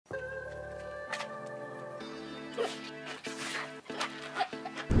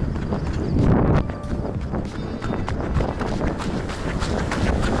Money.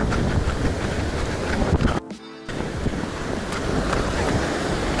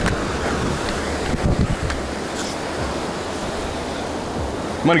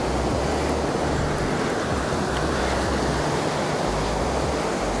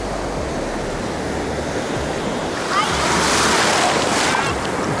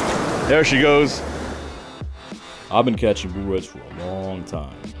 There she goes. I've been catching bull reds for a long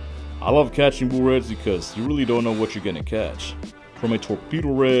time. I love catching bull reds because you really don't know what you're gonna catch. From a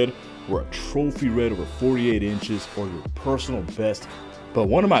torpedo red, or a trophy red over 48 inches, or your personal best. But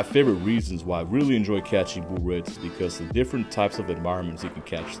one of my favorite reasons why I really enjoy catching bull reds is because of the different types of environments you can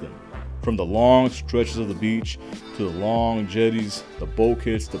catch them. From the long stretches of the beach, to the long jetties, the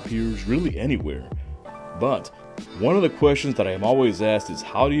bulkheads, the piers, really anywhere. But one of the questions that I am always asked is,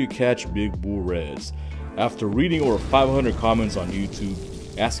 how do you catch big bull reds? After reading over 500 comments on YouTube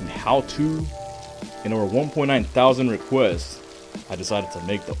asking how to, and over 1.9 thousand requests, I decided to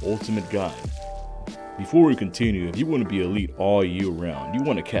make the ultimate guide. Before we continue, if you want to be elite all year round, you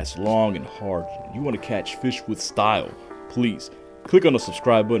want to catch long and hard, you want to catch fish with style, please click on the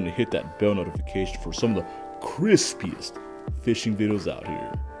subscribe button and hit that bell notification for some of the crispiest fishing videos out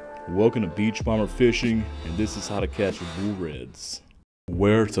here. Welcome to Beach Bomber Fishing, and this is how to catch bull reds.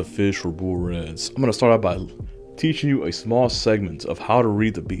 Where to fish for bull reds. I'm going to start out by teaching you a small segment of how to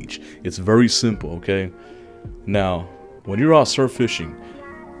read the beach. It's very simple, okay? Now, when you're out surf fishing,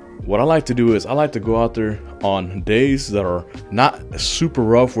 what I like to do is I like to go out there on days that are not super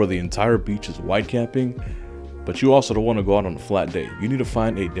rough where the entire beach is white capping, but you also don't want to go out on a flat day. You need to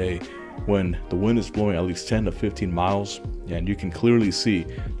find a day when the wind is blowing at least 10 to 15 miles and you can clearly see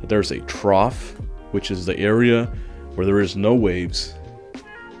that there's a trough, which is the area where there is no waves.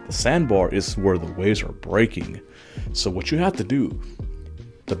 The sandbar is where the waves are breaking. So what you have to do,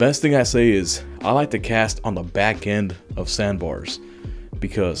 the best thing I say is I like to cast on the back end of sandbars,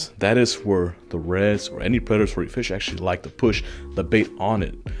 because that is where the reds or any predatory fish actually like to push the bait on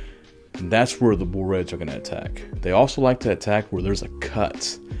it. And that's where the bull reds are going to attack. They also like to attack where there's a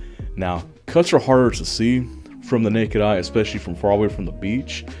cut. Now, cuts are harder to see from the naked eye, especially from far away from the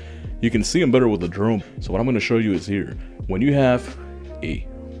beach. You can see them better with a drone. So what I'm going to show you is here. When you have a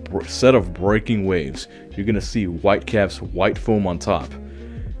set of breaking waves, you're going to see white caps, white foam on top.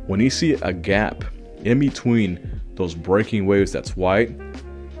 When you see a gap in between those breaking waves that's white,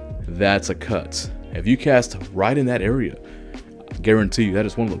 that's a cut. If you cast right in that area, I guarantee you that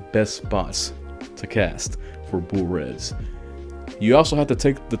is one of the best spots to cast for bull reds. You also have to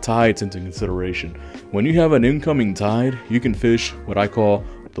take the tides into consideration. When you have an incoming tide, you can fish what I call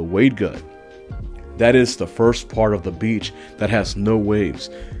the wade gut. That is the first part of the beach that has no waves.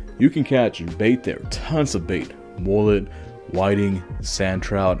 You can catch bait there, tons of bait, mullet, whiting, sand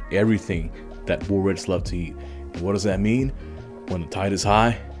trout, everything that bull reds love to eat. And what does that mean? When the tide is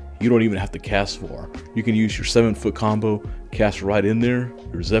high, you don't even have to cast far. You can use your 7-foot combo, cast right in there,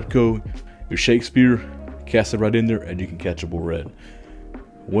 your Zepco, your Shakespeare, cast it right in there, and you can catch a bull red.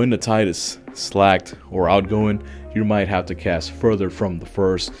 When the tide is slacked or outgoing, you might have to cast further from the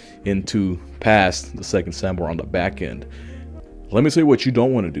first into past the second sandbar on the back end. Let me tell you what you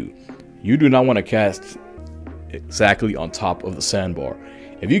don't want to do. You do not want to cast exactly on top of the sandbar.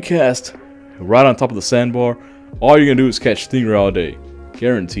 If you cast right on top of the sandbar, all you're going to do is catch stingray all day.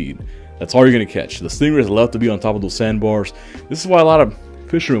 Guaranteed. That's all you're going to catch. The stingrays love to be on top of those sandbars. This is why a lot of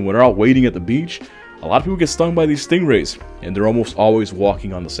fishermen, when they're out waiting at the beach, a lot of people get stung by these stingrays, and they're almost always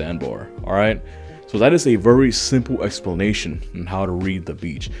walking on the sandbar. Alright? So that is a very simple explanation on how to read the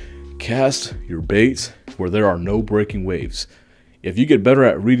beach. Cast your baits where there are no breaking waves. If you get better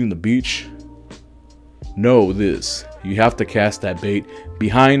at reading the beach, know this. You have to cast that bait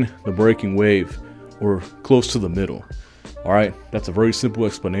behind the breaking wave or close to the middle. Alright, that's a very simple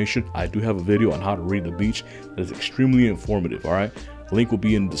explanation. I do have a video on how to read the beach that is extremely informative. Alright, link will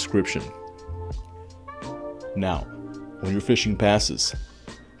be in the description. Now, when you're fishing passes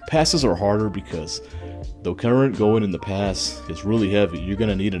are harder because the current going in the pass is really heavy. You're going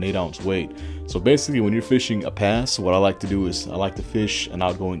to need an 8-ounce weight. So basically, when you're fishing a pass, what I like to do is I like to fish an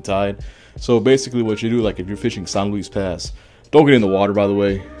outgoing tide. So basically what you do, like if you're fishing San Luis Pass, don't get in the water, by the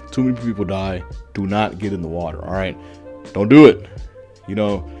way. Too many people die. Do not get in the water, all right? Don't do it. You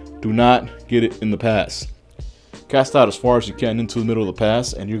know, do not get it in the pass. Cast out as far as you can into the middle of the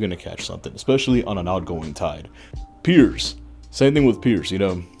pass, and you're going to catch something, especially on an outgoing tide. Piers. Same thing with piers, you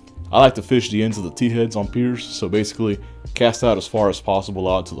know. I like to fish the ends of the T-heads on piers, so basically cast out as far as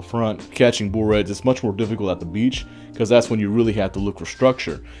possible out to the front. Catching bull reds is much more difficult at the beach because that's when you really have to look for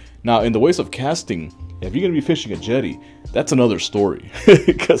structure. Now, in the ways of casting, If you're gonna be fishing a jetty, that's another story.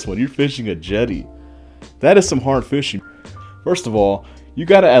 Because when you're fishing a jetty, that is some hard fishing. First of all, you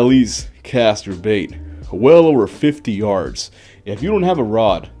gotta at least cast your bait well over 50 yards. If you don't have a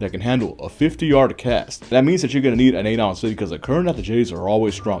rod that can handle a 50-yard cast, that means that you're gonna need an 8-ounce weight, because the current at the jetties are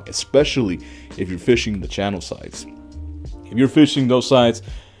always strong, especially if you're fishing the channel sides. If you're fishing those sides,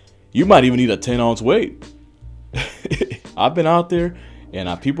 you might even need a 10-ounce weight. I've been out there,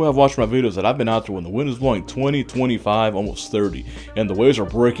 and people have watched my videos that I've been out there when the wind is blowing 20, 25, almost 30, and the waves are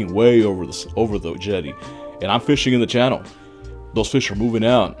breaking way over the jetty, and I'm fishing in the channel. Those fish are moving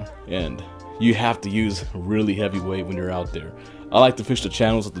out, and you have to use really heavy weight when you're out there. I like to fish the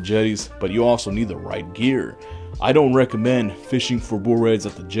channels at the jetties, but you also need the right gear. I don't recommend fishing for bull reds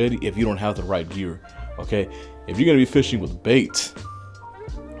at the jetty if you don't have the right gear, okay? If you're gonna be fishing with bait,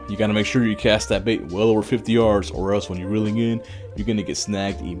 you gotta make sure you cast that bait well over 50 yards, or else when you're reeling in, you're gonna get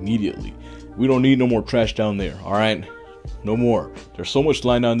snagged immediately. We don't need no more trash down there, all right? No more. There's so much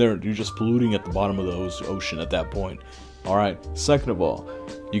line down there, you're just polluting at the bottom of the ocean at that point. All right. Second of all,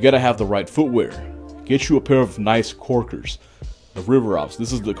 you gotta have the right footwear. Get you a pair of nice corkers, the River Ops.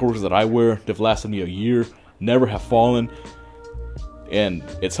 This is the corkers that I wear. They've lasted me a year, never have fallen, and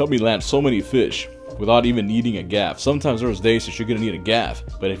it's helped me land so many fish without even needing a gaff. Sometimes there's days that you're gonna need a gaff,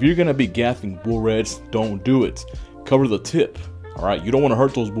 but if you're gonna be gaffing bull reds, don't do it. Cover the tip. All right. You don't want to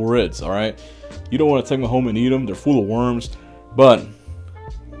hurt those bull reds. All right. You don't want to take them home and eat them. They're full of worms. But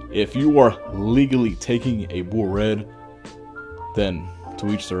if you are legally taking a bull red, then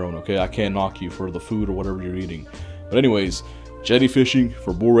to each their own, okay? I can't knock you for the food or whatever you're eating. But anyways, jetty fishing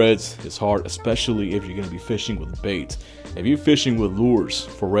for bull reds is hard, especially if you're going to be fishing with bait. If you're fishing with lures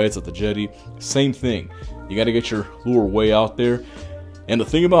for reds at the jetty, same thing. You got to get your lure way out there. And the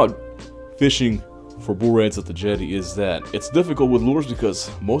thing about fishing for bull reds at the jetty is that it's difficult with lures,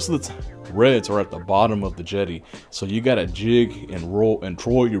 because most of the reds are at the bottom of the jetty. So you got to jig and roll and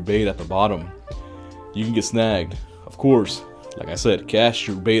troll your bait at the bottom. You can get snagged. Of course, like I said, cast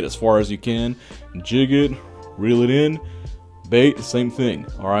your bait as far as you can, jig it, reel it in. Bait, same thing,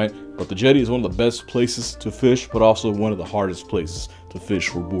 all right? But the jetty is one of the best places to fish, but also one of the hardest places to fish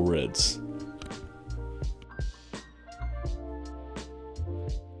for bull reds.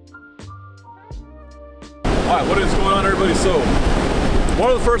 All right, what is going on, everybody? So, one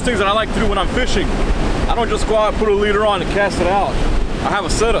of the first things that I like to do when I'm fishing, I don't just go out and put a leader on and cast it out. I have a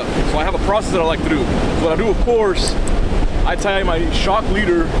setup, so I have a process that I like to do. So what I do, of course, I tie my shock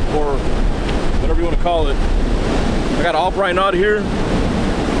leader, or whatever you want to call it. I got an upright knot here.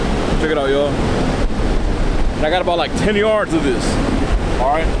 Check it out, y'all. And I got about like 10 yards of this. All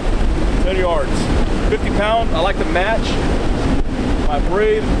right, 10 yards. 50 pound. I like to match my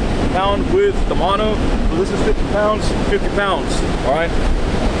braid pound with the mono. So this is 50 pounds, 50 pounds. All right.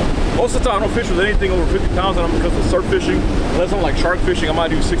 Most of the time I don't fish with anything over 50 pounds, and because of surf fishing. Unless I'm like shark fishing, I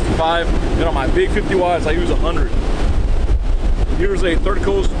might use 65. Then on my big 50 watts, I use 100. Here's a Third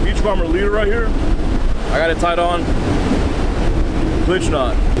Coast Beach Bomber leader right here. I got it tied on, clinch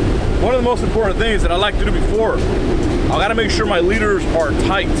knot. One of the most important things that I like to do before, I gotta make sure my leaders are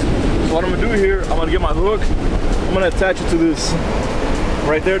tight. So what I'm gonna do here, I'm gonna get my hook, I'm gonna attach it to this,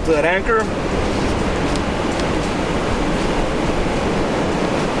 right there, to that anchor.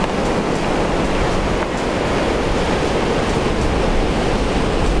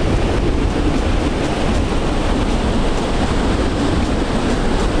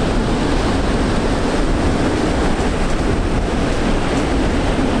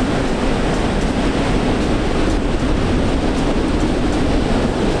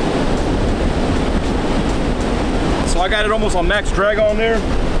 I got it almost on max drag on there.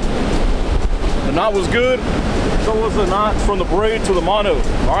 The knot was good. So was the knot from the braid to the mono.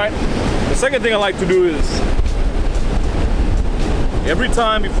 All right. The second thing I like to do is, every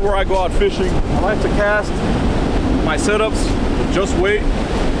time before I go out fishing, I like to cast my setups with just weight.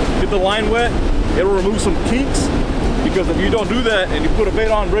 Get the line wet. It'll remove some kinks, because if you don't do that and you put a bait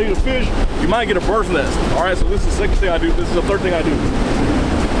on ready to fish, you might get a bird's nest. All right. So this is the second thing I do. This is the third thing I do.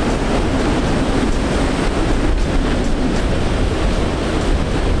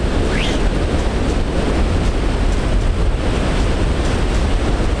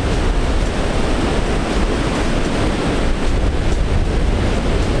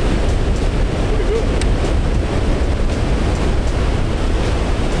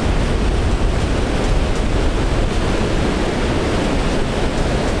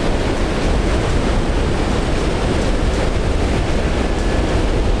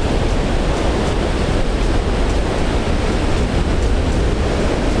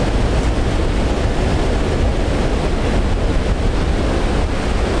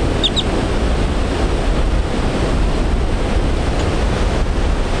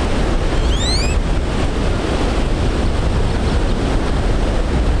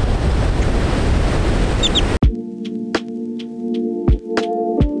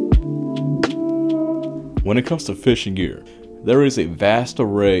 When it comes to fishing gear, there is a vast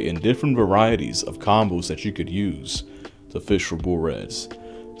array and different varieties of combos that you could use to fish for bull reds.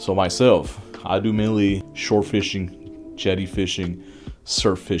 So myself, I do mainly shore fishing, jetty fishing,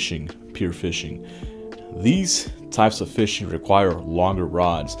 surf fishing, pier fishing. These types of fishing require longer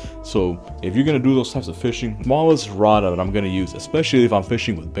rods. So if you're gonna do those types of fishing, smallest rod that I'm gonna use, especially if I'm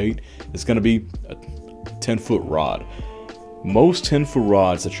fishing with bait, it's gonna be a 10-foot rod. Most 10-foot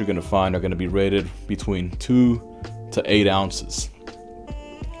rods that you're gonna find are gonna be rated between 2 to 8 ounces.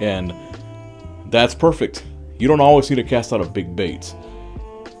 And that's perfect. You don't always need to cast out a big bait.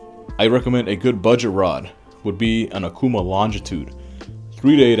 I recommend a good budget rod would be an Okuma Longitude.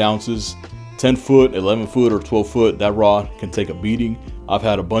 3 to 8 ounces, 10 foot, 11 foot, or 12 foot, that rod can take a beating. I've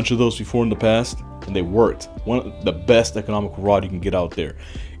had a bunch of those before in the past, and they worked. One of the best economical rod you can get out there.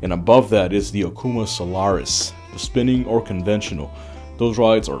 And above that is the Okuma Solaris, the spinning or conventional. Those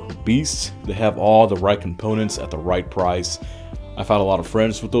rods are beasts. They have all the right components at the right price. I've had a lot of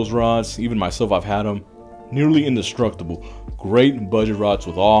friends with those rods. Even myself, I've had them. Nearly indestructible. Great budget rods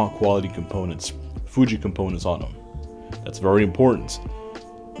with all quality components. Fuji components on them. That's very important.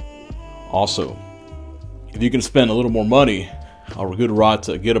 Also, if you can spend a little more money, a good rod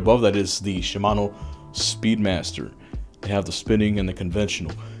to get above that is the Shimano Speedmaster. They have the spinning and the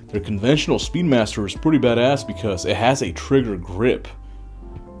conventional. Their conventional Speedmaster is pretty badass because it has a trigger grip,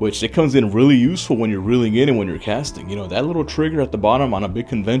 which it comes in really useful when you're reeling in and when you're casting. You know, that little trigger at the bottom on a big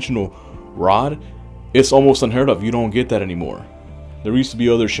conventional rod, it's almost unheard of. You don't get that anymore. There used to be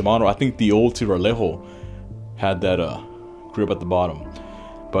other Shimano, I think the old Tiralejo had that grip at the bottom.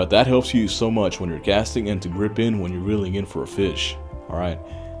 But that helps you so much when you're casting and to grip in when you're reeling in for a fish. Alright.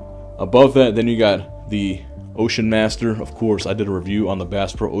 Above that, then you got the Ocean Master. Of course, I did a review on the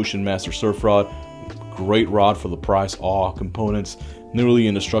Bass Pro Ocean Master surf rod. Great rod for the price. All components. Nearly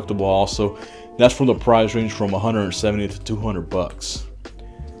indestructible also. That's from the price range from 170 to 200 bucks.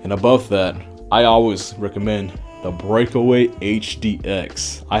 And above that, I always recommend the Breakaway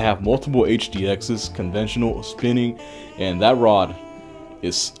HDX. I have multiple HDXs, conventional, spinning, and that rod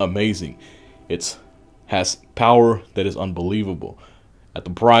is amazing. It has power that is unbelievable. At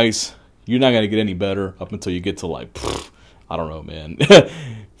the price, you're not gonna get any better up until you get to like, I don't know, man.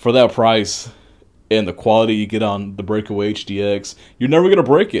 For that price and the quality you get on the Breakaway HDX, you're never gonna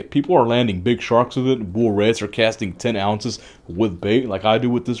break it. People are landing big sharks with it. Bull reds are casting 10 ounces with bait like I do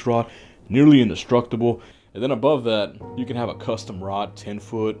with this rod. Nearly indestructible. And then above that, you can have a custom rod, 10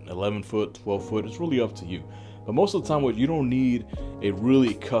 foot, 11 foot, 12 foot. It's really up to you. But most of the time, you don't need a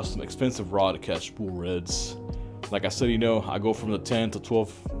really custom, expensive rod to catch bull reds. Like I said, you know, I go from the 10 to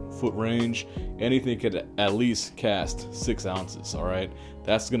 12 foot range. Anything could at least cast 6 ounces, all right?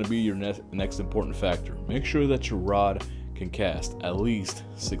 That's going to be your next important factor. Make sure that your rod can cast at least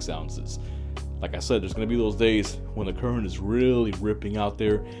 6 ounces. Like I said, there's going to be those days when the current is really ripping out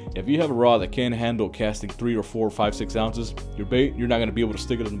there. If you have a rod that can handle casting 3 or 4, 5, 6 ounces, your bait, you're not going to be able to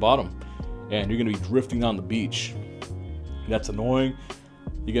stick it in the bottom. And you're going to be drifting on the beach. That's annoying.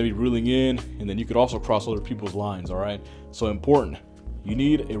 You're going to be reeling in, and then you could also cross other people's lines, all right? So important. You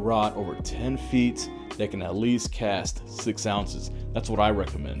need a rod over 10 feet that can at least cast 6 ounces. That's what I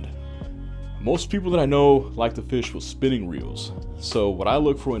recommend. Most people that I know like to fish with spinning reels. So what I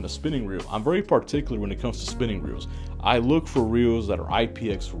look for in a spinning reel, I'm very particular when it comes to spinning reels. I look for reels that are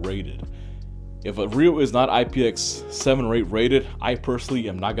IPX rated. If a reel is not IPX 7 or 8 rated, I personally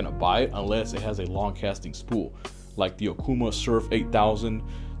am not going to buy it unless it has a long casting spool. Like the Okuma Surf 8000,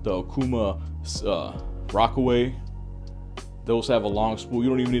 the Okuma Rockaway. Those have a long spool. You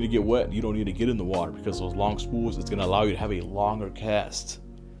don't even need to get wet. You don't need to get in the water because those long spools, it's going to allow you to have a longer cast.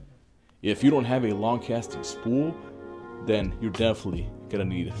 If you don't have a long casting spool, then you're definitely going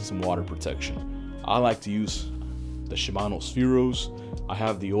to need some water protection. I like to use the Shimano Spheros. I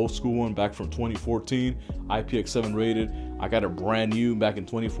have the old school one back from 2014, IPX 7 rated. I got a brand new back in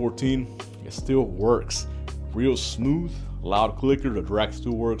 2014. It still works. Real smooth, loud clicker. The drag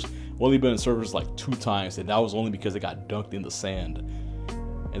still works. Only been in service like 2 times, and that was only because it got dunked in the sand.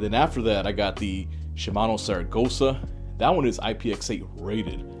 And then after that, I got the Shimano Saragossa. That one is IPX 8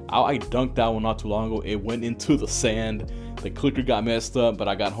 rated. I dunked that one not too long ago. It went into the sand. The clicker got messed up, but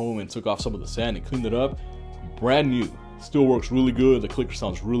I got home and took off some of the sand and cleaned it up. Brand new. Still works really good. The clicker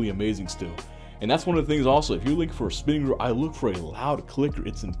sounds really amazing still. And that's one of the things also, if you're looking for a spinning reel, I look for a loud clicker.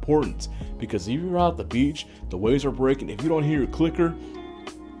 It's important because if you're out at the beach, the waves are breaking. If you don't hear your clicker,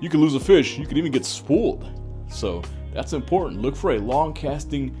 you can lose a fish. You can even get spooled. So that's important. Look for a long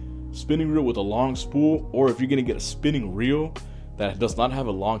casting spinning reel with a long spool, or if you're gonna get a spinning reel that does not have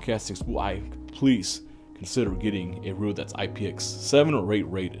a long casting spool, please consider getting a reel that's IPX 7 or 8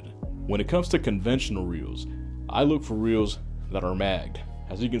 rated. When it comes to conventional reels, I look for reels that are magged.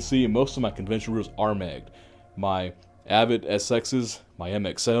 As you can see, most of my conventional reels are magged. My Avid SXs, my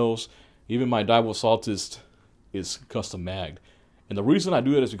MXLs, even my Dive Saltist is custom magged. And the reason I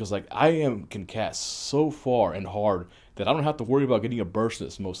do it is because like can cast so far and hard that I don't have to worry about getting a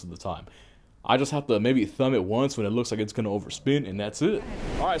burstness most of the time. I just have to maybe thumb it once when it looks like it's gonna overspin, and that's it.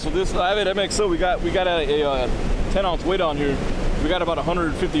 All right, so this Avid MXL, we got a 10-ounce weight on here. We got about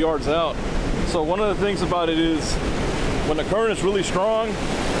 150 yards out. So one of the things about it is when the current is really strong,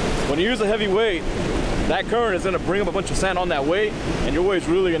 when you use a heavy weight, that current is gonna bring up a bunch of sand on that weight, and your weight's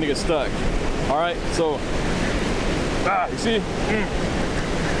really gonna get stuck. All right, so you see,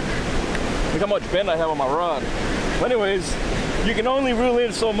 look how much bend I have on my rod. But anyways, you can only reel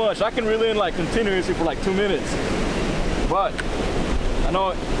in so much. I can reel in like continuously for like 2 minutes. But I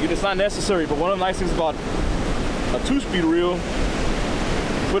know it's not necessary, but one of the nice things about a 2-speed reel,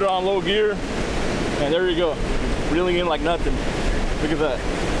 put it on low gear, and there you go. Reeling in like nothing. Look at that.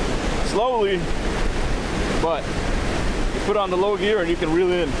 Slowly, but you put it on the low gear and you can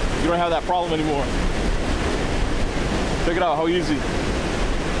reel in. You don't have that problem anymore. Check it out, how easy.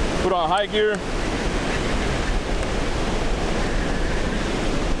 Put on high gear.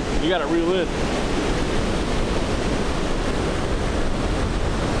 You gotta reel in.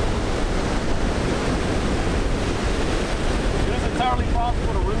 It is entirely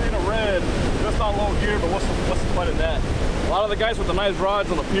possible to reel in a red just on low gear, but what's the fun in that? A lot of the guys with the nice rods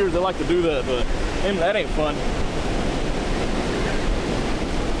on the piers, they like to do that, but that ain't fun.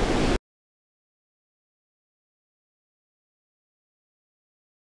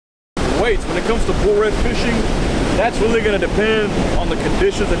 Weights, when it comes to bull red fishing, that's really going to depend on the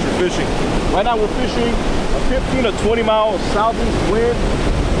conditions that you're fishing. Right now we're fishing a 15 to 20 mile southeast wind.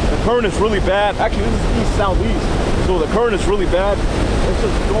 The current is really bad. Actually, this is east southeast, so the current is really bad. It's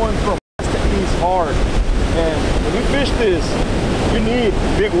just going from west to east hard. And when you fish this, you need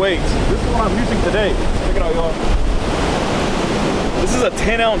big weights. This is what I'm using today. Check it out, y'all. This is a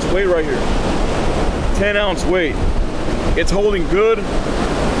 10-ounce weight right here. 10-ounce weight. It's holding good.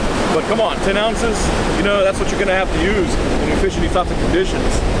 But come on, 10 ounces, you know, that's what you're gonna have to use when you're fishing these types of conditions.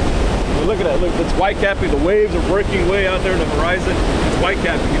 But look at that, look, it's white capping, the waves are breaking way out there in the horizon. It's white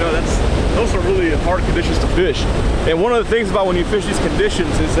capping, you know, those are really hard conditions to fish. And one of the things about when you fish these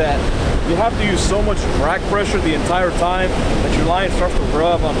conditions is that you have to use so much drag pressure the entire time that your line starts to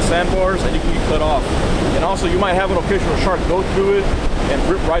rub on the sandbars and you can get cut off. And also you might have an occasional shark go through it and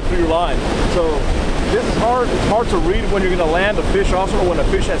rip right through your line. So this is hard. It's hard to read when you're going to land a fish also, or when a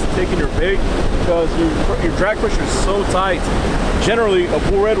fish has taken your bait, because your drag pressure is so tight. Generally, a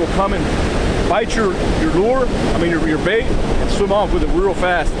bull red will come and bite your lure, your bait, and swim off with it real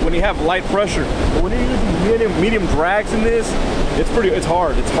fast when you have light pressure. But when you're using medium drags in this, it's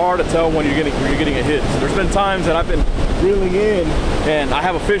hard. It's hard to tell when you're getting a hit. So there's been times that I've been reeling in and I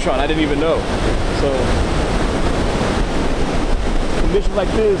have a fish on I didn't even know. So conditions like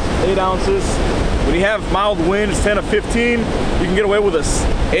this, 8 ounces. When you have mild winds, 10 to 15, you can get away with a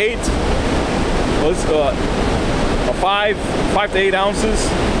 8, a 5 to 8 ounces.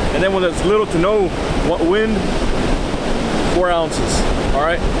 And then when there's little to no wind, 4 ounces, all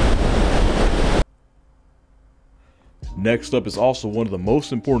right? Next up is also one of the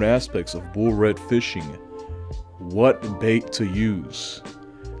most important aspects of bull red fishing: what bait to use.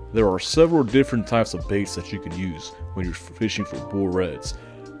 There are several different types of baits that you can use when you're fishing for bull reds.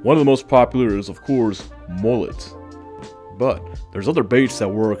 One of the most popular is, of course, mullet. But there's other baits that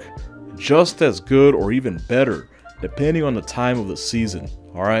work just as good or even better, depending on the time of the season.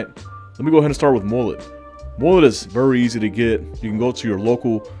 Alright, let me go ahead and start with mullet. Mullet is very easy to get. You can go to your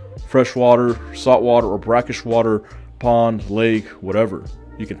local freshwater, saltwater, or brackish water, pond, lake, whatever.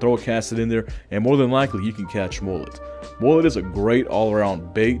 You can throw a cast in there, and more than likely you can catch mullet. Mullet is a great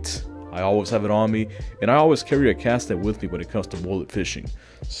all-around bait. I always have it on me, and I always carry a cast net with me when it comes to mullet fishing.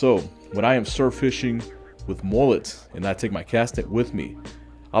 So when I am surf fishing with mullet and I take my cast net with me,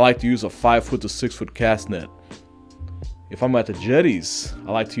 I like to use a 5-foot to 6-foot cast net. If I'm at the jetties,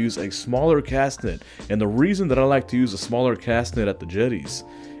 I like to use a smaller cast net, and the reason that I like to use a smaller cast net at the jetties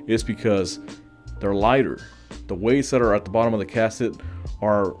is because they're lighter. The weights that are at the bottom of the cast net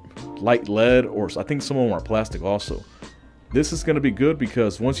are light lead, or I think some of them are plastic also. This is going to be good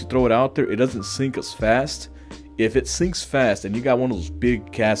because once you throw it out there, it doesn't sink as fast. If it sinks fast and you got one of those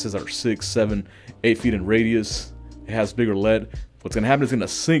big casts that are 6, 7, 8 feet in radius, it has bigger lead, what's going to happen is it's going to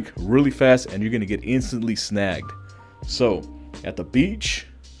sink really fast and you're going to get instantly snagged. So at the beach,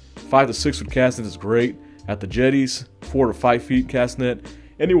 5 to 6 foot cast net is great. At the jetties, 4 to 5 feet cast net.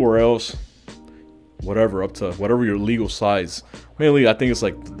 Anywhere else, whatever, up to whatever your legal size. Mainly, I think it's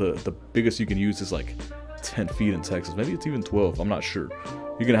like the biggest you can use is like 10 feet in Texas. Maybe it's even 12. I'm not sure.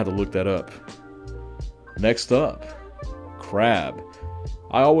 You're gonna have to look that up. Next up, crab.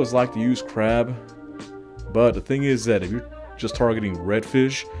 I always like to use crab, but the thing is that if you're just targeting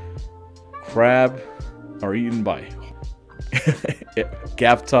redfish, crab are eaten by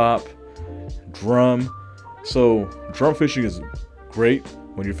gaff top, drum. So drum fishing is great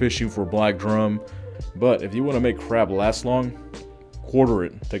when you're fishing for black drum, but if you want to make crab last long, quarter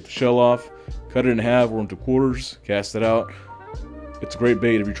it. Take the shell off, cut it in half or into quarters, cast it out. It's a great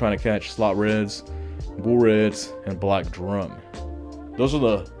bait if you're trying to catch slot reds, bull reds, and black drum. Those are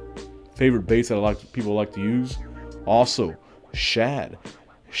the favorite baits that people like to use. Also, shad.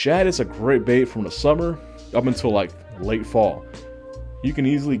 Shad is a great bait from the summer up until like late fall. You can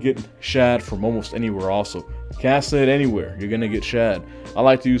easily get shad from almost anywhere also. Cast it anywhere, you're gonna get shad. I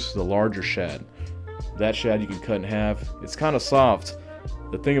like to use the larger shad. That shad you can cut in half. It's kind of soft.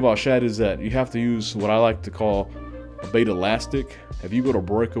 The thing about shad is that you have to use what I like to call a bait elastic. If you go to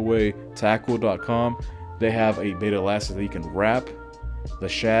breakawaytackle.com, they have a bait elastic that you can wrap the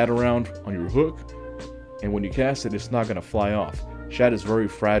shad around on your hook, and when you cast it, it's not gonna fly off. Shad is very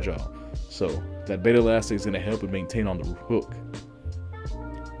fragile, so that bait elastic is gonna help it maintain on the hook.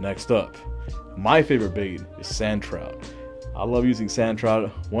 Next up, my favorite bait is sand trout. I love using sand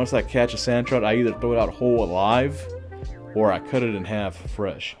trout. Once I catch a sand trout, I either throw it out whole alive or I cut it in half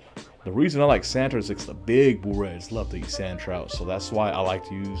fresh. The reason I like sand trout is because the big bull reds love to eat sand trout, so that's why I like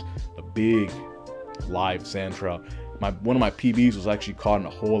to use the big live sand trout. One of my PBs was actually caught in a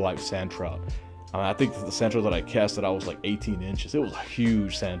whole live sand trout. I think the sand trout that I casted out was like 18 inches. It was a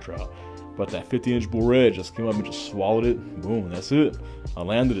huge sand trout. But that 50-inch bull red just came up and just swallowed it. Boom, that's it. I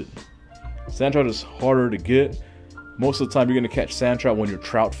landed it. Sand trout is harder to get. Most of the time you're going to catch sand trout when you're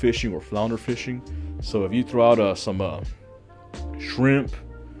trout fishing or flounder fishing. So if you throw out some shrimp,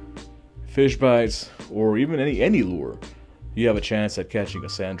 fish bites, or even any lure, you have a chance at catching a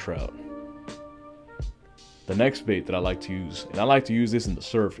sand trout. The next bait that I like to use, and I like to use this in the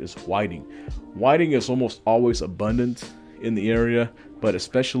surf, is whiting. Whiting is almost always abundant in the area, but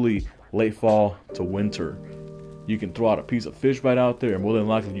especially late fall to winter. You can throw out a piece of fish bite out there and more than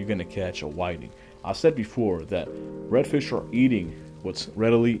likely you're going to catch a whiting. I've said before that redfish are eating what's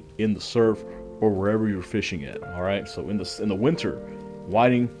readily in the surf or wherever you're fishing at. Alright, so in the winter,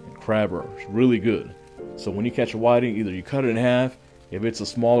 whiting and crab are really good. So when you catch a whiting, either you cut it in half. If it's a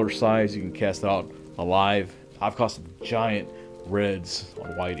smaller size, you can cast it out alive. I've caught some giant reds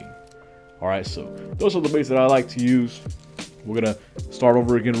on whiting. Alright, so those are the baits that I like to use. We're gonna start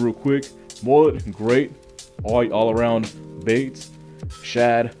over again real quick. Mullet, great, all around baits.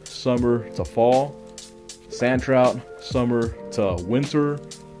 Shad, summer to fall. Sand trout, summer to winter.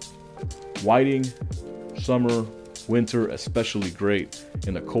 Whiting, summer, winter, especially great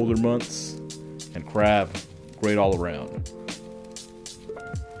in the colder months. And crab, great all around.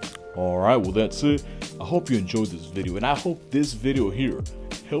 Alright, well that's it. I hope you enjoyed this video, and I hope this video here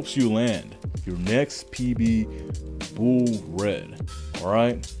helps you land your next PB bull red.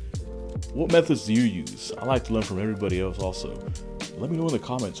 Alright? What methods do you use? I like to learn from everybody else also. Let me know in the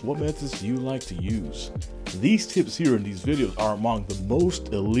comments what methods do you like to use. These tips here in these videos are among the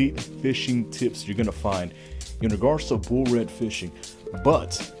most elite fishing tips you're going to find in regards to bull red fishing.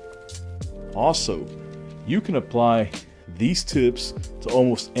 But also, you can apply these tips to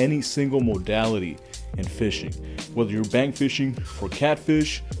almost any single modality in fishing. Whether you're bank fishing for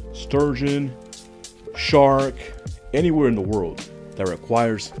catfish, sturgeon, shark, anywhere in the world that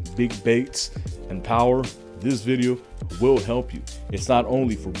requires big baits and power, this video will help you. It's not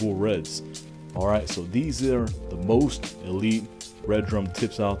only for bull reds. Alright, so these are the most elite red drum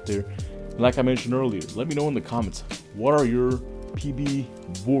tips out there. And like I mentioned earlier, let me know in the comments, what are your PB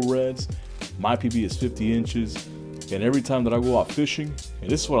bull reds? My PB is 50 inches. And every time that I go out fishing, and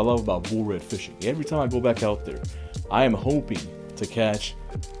this is what I love about bull red fishing, every time I go back out there, I am hoping to catch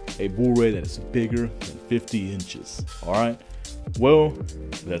a bull red that is bigger than 50 inches. Alright, well,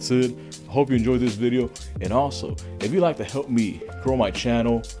 that's it. I hope you enjoyed this video. And also, if you'd like to help me grow my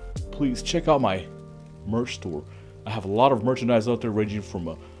channel, please check out my merch store. I have a lot of merchandise out there ranging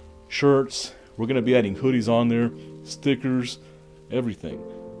from shirts. We're going to be adding hoodies on there, stickers, everything.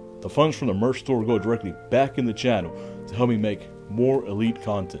 The funds from the merch store go directly back in the channel to help me make more elite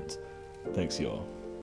content. Thanks, y'all.